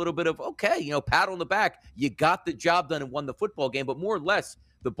Steelers a little bit of, okay, pat on the back. You got the job done and won the football game, but more or less,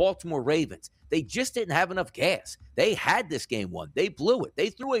 the Baltimore Ravens, they just didn't have enough gas. They had this game won. They blew it. They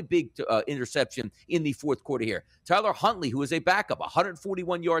threw a big interception in the fourth quarter here. Tyler Huntley, who is a backup,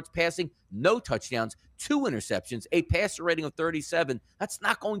 141 yards passing, no touchdowns, 2 interceptions, a passer rating of 37. That's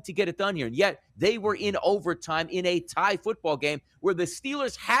not going to get it done here. And yet they were in overtime in a tie football game where the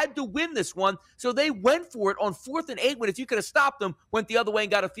Steelers had to win this one. So they went for it on 4th and 8 when if you could have stopped them, went the other way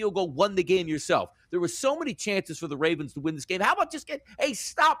and got a field goal, won the game yourself. There were so many chances for the Ravens to win this game. How about just get a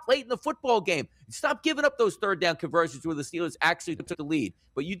stop late in the football game? Stop giving up those third down conversions where the Steelers actually took the lead.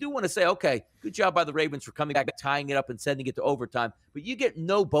 But you do want to say, okay, good job by the Ravens for coming back, tying it up and sending it to overtime. But you get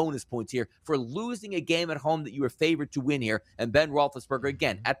no bonus points here for losing a game at home that you were favored to win here. And Ben Roethlisberger,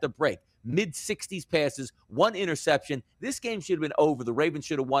 again, at the break, mid-60s passes, 1 interception. This game should have been over. The Ravens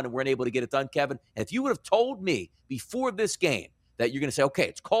should have won and weren't able to get it done, Kevin. And if you would have told me before this game that you're going to say, okay,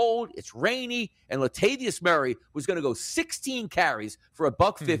 it's cold, it's rainy, and Latavius Murray was going to go 16 carries for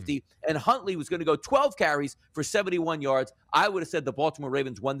 $150, and Huntley was going to go 12 carries for 71 yards, I would have said the Baltimore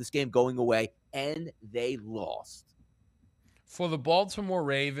Ravens won this game going away, and they lost. For the Baltimore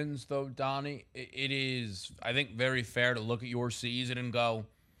Ravens, though, Donnie, it is, I think, very fair to look at your season and go,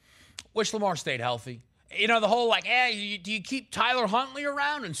 wish Lamar stayed healthy. The whole do you keep Tyler Huntley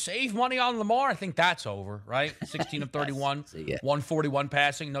around and save money on Lamar? I think that's over, right? 16 of 31, 141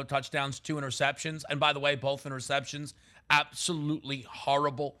 passing, no touchdowns, 2 interceptions. And by the way, both interceptions, absolutely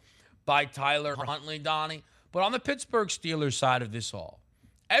horrible by Tyler Huntley, Donnie. But on the Pittsburgh Steelers side of this all,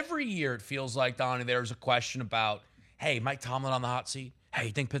 every year it feels like, Donnie, there's a question about, hey, Mike Tomlin on the hot seat? Hey,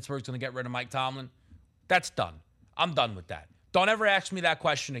 you think Pittsburgh's going to get rid of Mike Tomlin? That's done. I'm done with that. Don't ever ask me that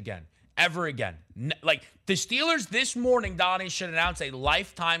question again. Ever again. The Steelers this morning, Donnie, should announce a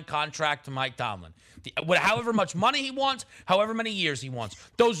lifetime contract to Mike Tomlin. However much money he wants, however many years he wants.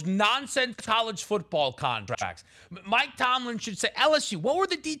 Those nonsense college football contracts. Mike Tomlin should say, LSU, what were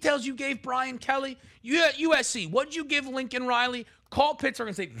the details you gave Brian Kelly? USC, what did you give Lincoln Riley? Call Pittsburgh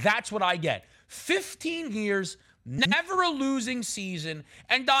and say, that's what I get. 15 years, never a losing season.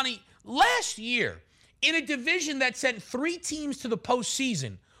 And, Donnie, last year, in a division that sent 3 teams to the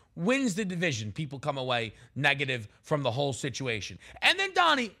postseason, wins the division. People come away negative from the whole situation. And then,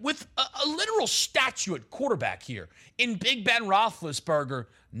 Donnie, with a literal statue at quarterback here in Big Ben Roethlisberger,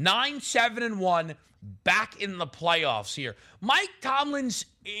 9-7-1, back in the playoffs here. Mike Tomlin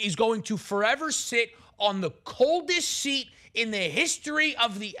is going to forever sit on the coldest seat in the history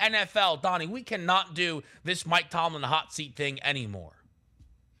of the NFL. Donnie, we cannot do this Mike Tomlin hot seat thing anymore.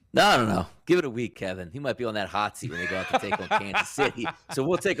 No. Give it a week, Kevin. He might be on that hot seat when they go out to take on Kansas City. So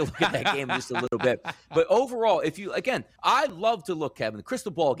we'll take a look at that game in just a little bit. But overall, I love to look, Kevin, the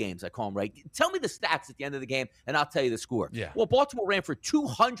crystal ball games, I call them, right? Tell me the stats at the end of the game, and I'll tell you the score. Yeah. Well, Baltimore ran for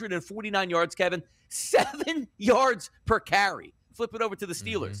 249 yards, Kevin, 7 yards per carry. Flip it over to the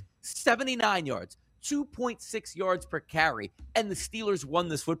Steelers, 79 yards. 2.6 yards per carry, and the Steelers won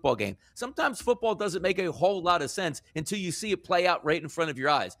this football game. Sometimes football doesn't make a whole lot of sense until you see it play out right in front of your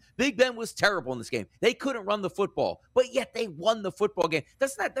eyes. Big Ben was terrible in this game. They couldn't run the football, but yet they won the football game.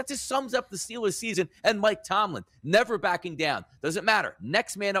 That just sums up the Steelers season and Mike Tomlin, never backing down. Doesn't matter.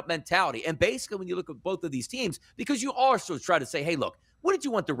 Next man up mentality. And basically, when you look at both of these teams, because you also try to say, hey, look, what did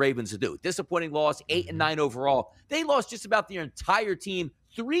you want the Ravens to do? Disappointing loss, 8-9 overall. They lost just about their entire team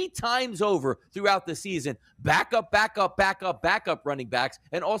 3 times over throughout the season. Backup running backs,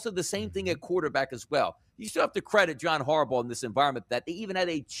 and also the same thing at quarterback as well. You still have to credit John Harbaugh in this environment that they even had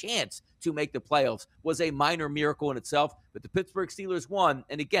a chance to make the playoffs was a minor miracle in itself. But the Pittsburgh Steelers won,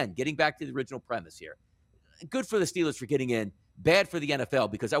 and again, getting back to the original premise here. Good for the Steelers for getting in. Bad for the NFL,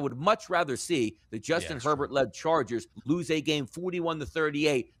 because I would much rather see the Justin Herbert-led Chargers lose a game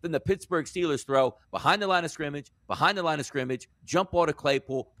 41-38 than the Pittsburgh Steelers throw behind the line of scrimmage, jump ball to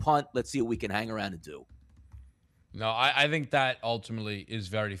Claypool, punt. Let's see what we can hang around and do. No, I think that ultimately is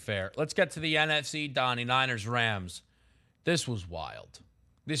very fair. Let's get to the NFC, Donnie. Niners-Rams. This was wild.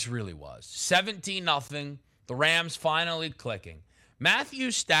 This really was. 17-0. The Rams finally clicking.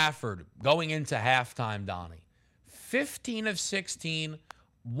 Matthew Stafford going into halftime, Donnie. 15 of 16,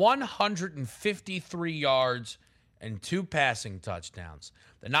 153 yards, and 2 passing touchdowns.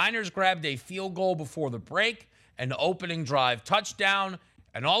 The Niners grabbed a field goal before the break, an opening drive touchdown,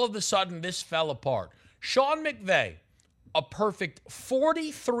 and all of a sudden this fell apart. Sean McVay, a perfect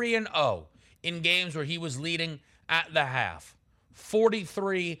 43-0 in games where he was leading at the half.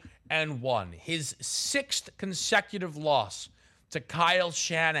 43-1. His 6th consecutive loss to Kyle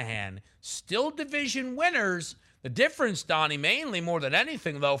Shanahan. Still division winners. The difference, Donnie, mainly more than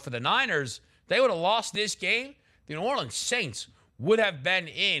anything, though, for the Niners, they would have lost this game. The New Orleans Saints would have been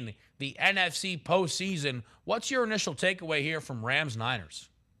in the NFC postseason. What's your initial takeaway here from Rams-Niners?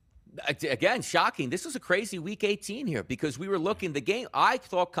 Again, shocking. This is a crazy Week 18 here because we were looking the game. I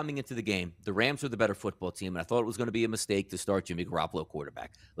thought coming into the game, the Rams were the better football team, and I thought it was going to be a mistake to start Jimmy Garoppolo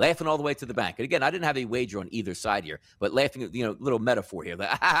quarterback. Laughing all the way to the bank. And again, I didn't have a wager on either side here, but laughing at, little metaphor here. Like,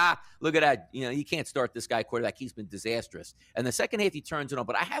 look at that. You can't start this guy quarterback. He's been disastrous. And the second half, he turns it on.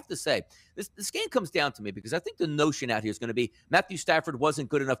 But I have to say, this game comes down to me because I think the notion out here is going to be Matthew Stafford wasn't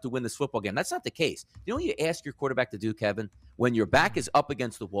good enough to win this football game. That's not the case. You know what you ask your quarterback to do, Kevin? When your back is up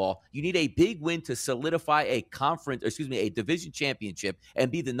against the wall, you need a big win to solidify a division championship and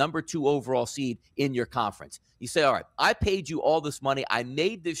be the number 2 overall seed in your conference. You say, all right, I paid you all this money. I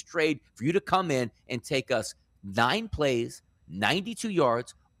made this trade for you to come in and take us 9 plays, 92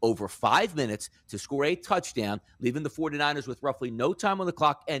 yards, over 5 minutes to score a touchdown, leaving the 49ers with roughly no time on the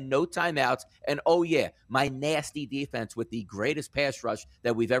clock and no timeouts. And, oh, yeah, my nasty defense with the greatest pass rush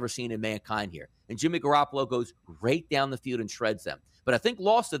that we've ever seen in mankind here. And Jimmy Garoppolo goes right down the field and shreds them. But I think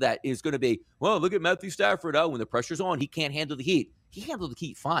lost to that is going to be, well, look at Matthew Stafford. Oh, when the pressure's on, he can't handle the heat. He handled the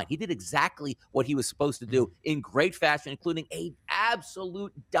heat fine. He did exactly what he was supposed to do in great fashion, including an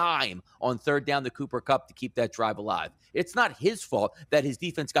absolute dime on 3rd down to Cooper Kupp to keep that drive alive. It's not his fault that his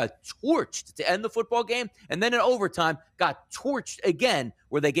defense got torched to end the football game, and then in overtime got torched again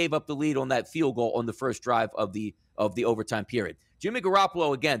where they gave up the lead on that field goal on the first drive of the overtime period. Jimmy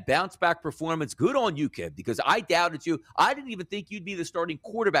Garoppolo, again, bounce-back performance. Good on you, kid, because I doubted you. I didn't even think you'd be the starting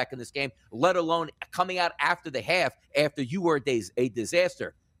quarterback in this game, let alone coming out after the half after you were a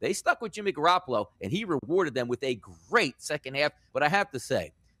disaster. They stuck with Jimmy Garoppolo, and he rewarded them with a great second half. But I have to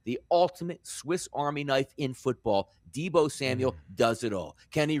say, the ultimate Swiss Army knife in football, Deebo Samuel does it all.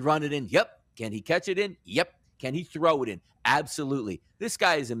 Can he run it in? Yep. Can he catch it in? Yep. Can he throw it in? Absolutely. This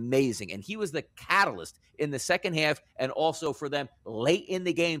guy is amazing, and he was the catalyst in the second half and also for them late in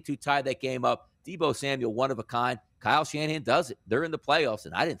the game to tie that game up. Deebo Samuel, one of a kind. Kyle Shanahan does it. They're in the playoffs,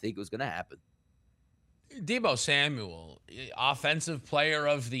 and I didn't think it was going to happen. Deebo Samuel, offensive player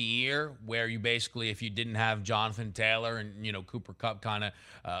of the year, where you basically, if you didn't have Jonathan Taylor and, Cooper Kupp kind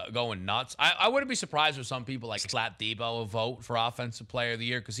of going nuts, I wouldn't be surprised if some people slap Deebo a vote for offensive player of the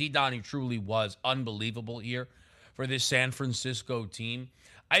year because Donnie truly was unbelievable here for this San Francisco team.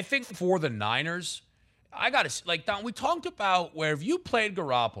 I think for the Niners, I got to, Don, we talked about where if you played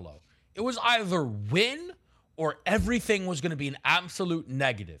Garoppolo, it was either win or everything was going to be an absolute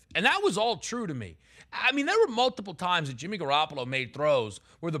negative. And that was all true to me. I mean, there were multiple times that Jimmy Garoppolo made throws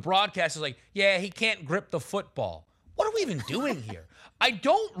where the broadcast is like, yeah, he can't grip the football. What are we even doing here? I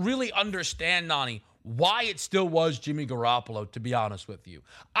don't really understand, Donnie, why it still was Jimmy Garoppolo, to be honest with you.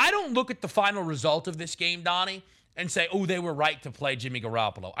 I don't look at the final result of this game, Donnie, and say, oh, they were right to play Jimmy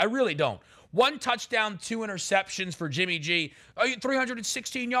Garoppolo. I really don't. 1 touchdown, 2 interceptions for Jimmy G.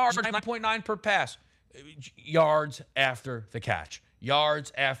 316 yards, 9.9 per pass. Yards after the catch.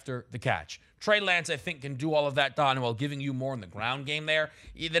 Yards after the catch. Trey Lance, I think, can do all of that, Don, while giving you more in the ground game there.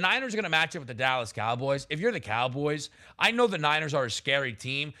 The Niners are going to match up with the Dallas Cowboys. If you're the Cowboys, I know the Niners are a scary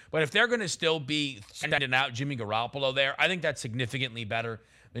team, but if they're going to still be sending out Jimmy Garoppolo there, I think that's significantly better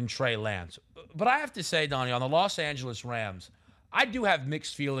than Trey Lance. But I have to say, Donnie, on the Los Angeles Rams, I do have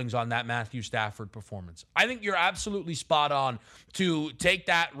mixed feelings on that Matthew Stafford performance. I think you're absolutely spot on to take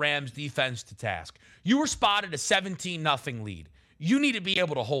that Rams defense to task. You were spotted a 17-0 lead. You need to be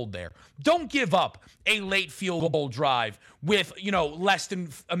able to hold there. Don't give up a late field goal drive with, less than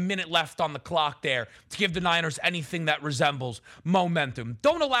a minute left on the clock there to give the Niners anything that resembles momentum.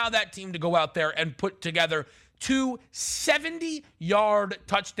 Don't allow that team to go out there and put together 2 70-yard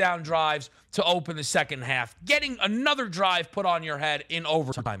touchdown drives to open the second half, getting another drive put on your head in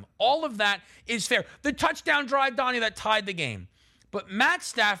overtime. All of that is fair. The touchdown drive, Donnie, that tied the game. But Matt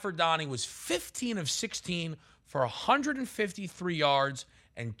Stafford, Donnie, was 15 of 16 for 153 yards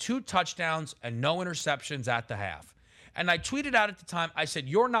and 2 touchdowns and no interceptions at the half. And I tweeted out at the time, I said,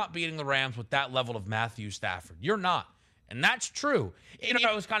 you're not beating the Rams with that level of Matthew Stafford. You're not. And that's true.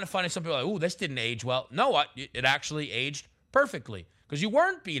 It was kind of funny. Some people are like, ooh, this didn't age well. No, it actually aged perfectly because you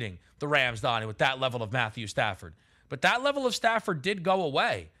weren't beating the Rams, Donnie, with that level of Matthew Stafford. But that level of Stafford did go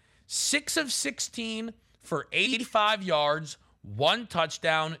away. 6 of 16 for 85 yards, 1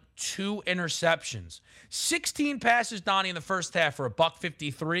 touchdown, 2 interceptions. 16 passes, Donnie, in the first half for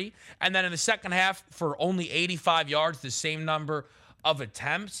 $153, and then in the second half for only 85 yards, the same number of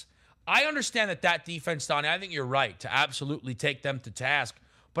attempts. I understand that defense, Donnie, I think you're right to absolutely take them to task.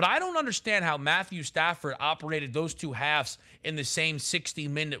 But I don't understand how Matthew Stafford operated those two halves in the same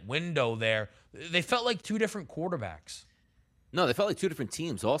 60-minute window there. They felt like two different quarterbacks. No, they felt like two different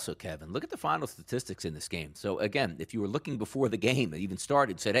teams also, Kevin. Look at the final statistics in this game. So, again, if you were looking before the game, it even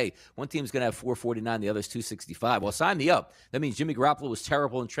started, said, hey, one team's going to have 449, the other's 265. Well, sign me up. That means Jimmy Garoppolo was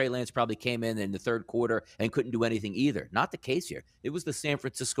terrible, and Trey Lance probably came in the third quarter and couldn't do anything either. Not the case here. It was the San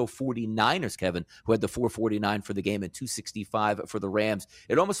Francisco 49ers, Kevin, who had the 449 for the game and 265 for the Rams.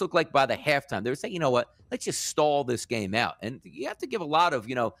 It almost looked like by the halftime, they were saying, you know what, let's just stall this game out. And you have to give a lot of,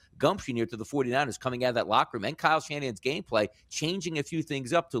 gumption here to the 49ers coming out of that locker room and Kyle Shanahan's gameplay, changing a few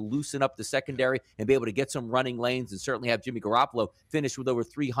things up to loosen up the secondary and be able to get some running lanes and certainly have Jimmy Garoppolo finish with over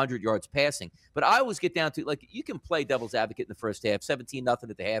 300 yards passing. But I always get down to, you can play devil's advocate in the first half, 17-0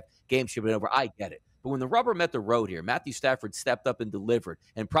 at the half, game should have been over. I get it. But when the rubber met the road here, Matthew Stafford stepped up and delivered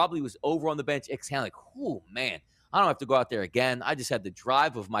and probably was over on the bench exhaling like, oh, man, I don't have to go out there again. I just had the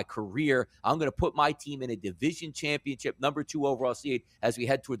drive of my career. I'm going to put my team in a division championship, number 2 overall seed as we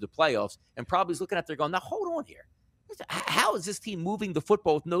head toward the playoffs, and probably is looking out there going, now hold on here. How is this team moving the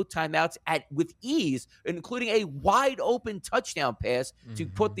football with no timeouts with ease, including a wide open touchdown pass to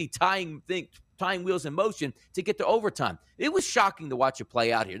put the tying wheels in motion to get to overtime? It was shocking to watch it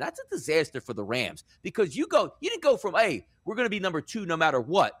play out here. That's a disaster for the Rams because you didn't go from, hey, we're going to be number 2 no matter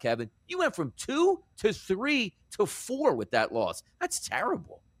what, Kevin. You went from 2 to 3 to 4 with that loss. That's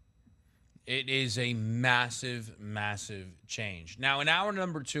terrible. It is a massive, massive change. Now, in hour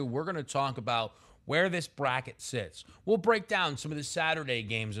number 2, we're going to talk about where this bracket sits. We'll break down some of the Saturday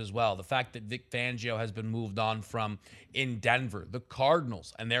games as well. The fact that Vic Fangio has been moved on from in Denver, the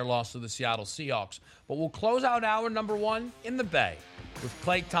Cardinals, and their loss to the Seattle Seahawks. But we'll close out hour number 1 in the Bay with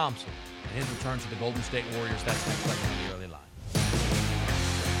Klay Thompson and his return to the Golden State Warriors. That's next on the early line.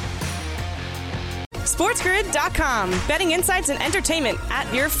 SportsGrid.com. Betting insights and entertainment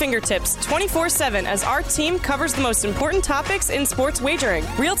at your fingertips 24/7 as our team covers the most important topics in sports wagering.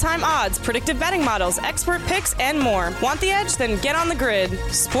 Real-time odds, predictive betting models, expert picks, and more. Want the edge? Then get on the grid.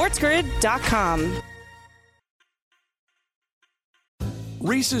 SportsGrid.com.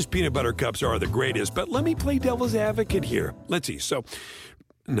 Reese's Peanut Butter Cups are the greatest, but let me play devil's advocate here. Let's see. So,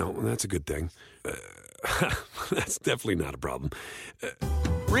 no, that's a good thing. That's definitely not a problem.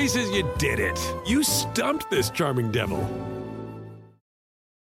 Reese's, you did it. You stumped this charming devil.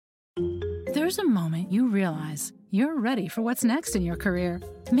 There's a moment you realize you're ready for what's next in your career.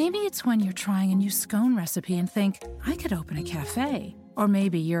 Maybe it's when you're trying a new scone recipe and think, I could open a cafe. Or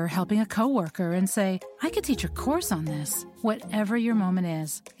maybe you're helping a coworker and say, I could teach a course on this. Whatever your moment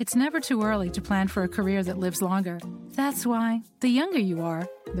is, it's never too early to plan for a career that lives longer. That's why, the younger you are,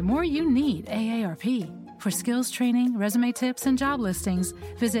 the more you need AARP. For skills training, resume tips, and job listings,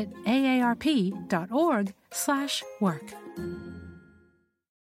 visit aarp.org/work.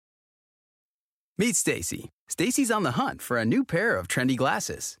 Meet Stacy. Stacy's on the hunt for a new pair of trendy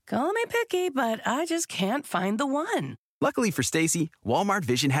glasses. Call me picky, but I just can't find the one. Luckily for Stacy, Walmart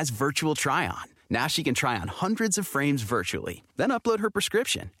Vision has virtual try-on. Now she can try on hundreds of frames virtually, then upload her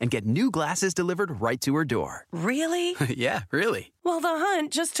prescription and get new glasses delivered right to her door. Really? Yeah, really. Well, the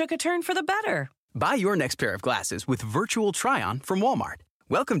hunt just took a turn for the better. Buy your next pair of glasses with virtual try-on from Walmart.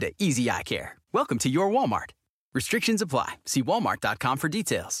 Welcome to Easy Eye Care. Welcome to your Walmart. Restrictions apply. See walmart.com for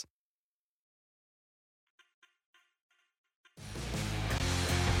details.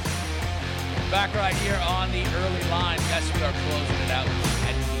 Back right here on the early line. Yes, we are closing it out with the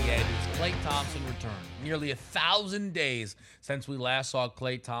NBA. It's Klay Thompson return. Nearly 1,000 days since we last saw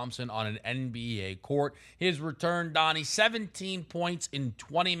Klay Thompson on an NBA court. His return, Donnie, 17 points in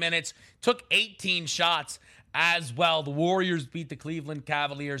 20 minutes. Took 18 shots as well. The Warriors beat the Cleveland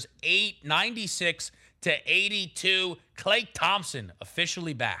Cavaliers 96-82. Klay Thompson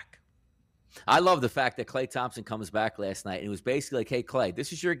officially back. I love the fact that Klay Thompson comes back last night, and it was basically like, hey, Klay,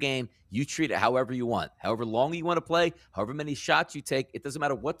 this is your game. You treat it however you want. However long you want to play, however many shots you take, it doesn't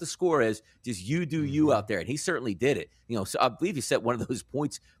matter what the score is, just you do you out there. And he certainly did it. So I believe he set one of those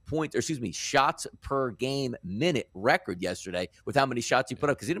shots per game minute record yesterday with how many shots he put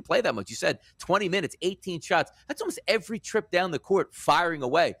up, because he didn't play that much. You said 20 minutes, 18 shots. That's almost every trip down the court firing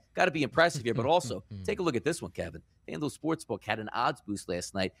away. Got to be impressive here. But also, take a look at this one, Kevin. FanDuel Sportsbook had an odds boost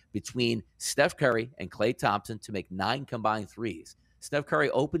last night between Steph Curry and Klay Thompson to make 9 combined threes. Steph Curry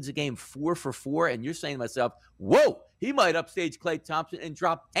opens the game 4 for 4, and you're saying to myself, whoa, he might upstage Klay Thompson and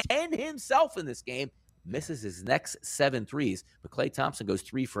drop 10 himself in this game. misses his next 7 threes, but Klay Thompson goes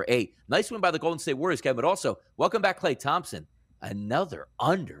 3 for 8. Nice win by the Golden State Warriors, Kevin, but also, welcome back, Klay Thompson. Another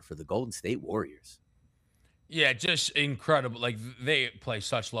under for the Golden State Warriors. Yeah, just incredible. Like, they play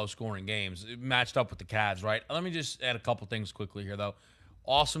such low-scoring games. It matched up with the Cavs, right? Let me just add a couple things quickly here, though.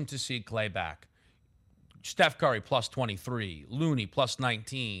 Awesome to see Klay back. Steph Curry plus 23, Looney plus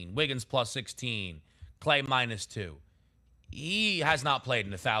 19, Wiggins plus 16, Klay minus 2. He has not played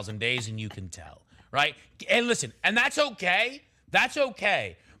in 1,000 days, and you can tell, right? And listen, and that's okay. That's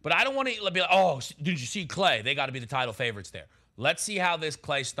okay. But I don't want to be like, oh, did you see Klay? They got to be the title favorites there. Let's see how this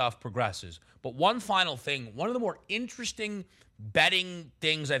Klay stuff progresses. But one final thing, one of the more interesting betting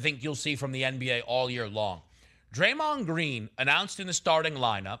things I think you'll see from the NBA all year long. Draymond Green announced in the starting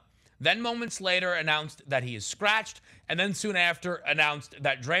lineup, then moments later announced that he is scratched, and then soon after announced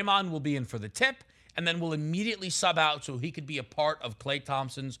that Draymond will be in for the tip, and then will immediately sub out so he could be a part of Klay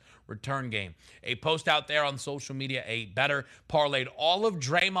Thompson's return game. A post out there on social media, a bettor parlayed all of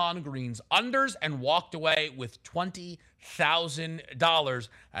Draymond Green's unders and walked away with $20,000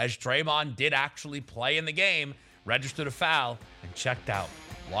 as Draymond did actually play in the game, registered a foul, and checked out.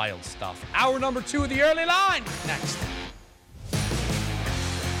 Wild stuff. Hour number 2 of the early line next.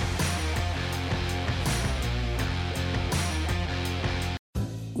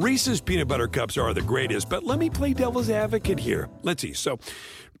 Reese's peanut butter cups are the greatest, but let me play devil's advocate here. Let's see. So,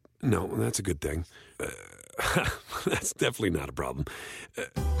 no, that's a good thing. That's definitely not a problem.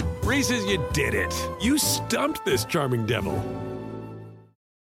 Reese's, you did it. You stumped this charming devil.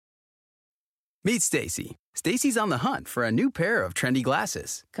 Meet Stacy. Stacy's on the hunt for a new pair of trendy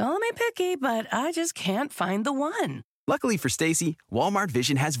glasses. Call me picky, but I just can't find the one. Luckily for Stacy, Walmart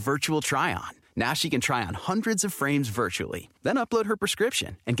Vision has virtual try-on. Now she can try on hundreds of frames virtually, then upload her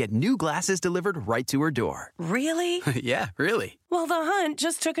prescription and get new glasses delivered right to her door. Really? Yeah, really. Well, the hunt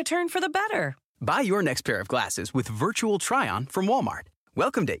just took a turn for the better. Buy your next pair of glasses with virtual try-on from Walmart.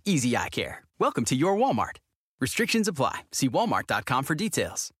 Welcome to Easy Eye Care. Welcome to your Walmart. Restrictions apply. See walmart.com for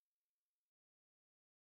details.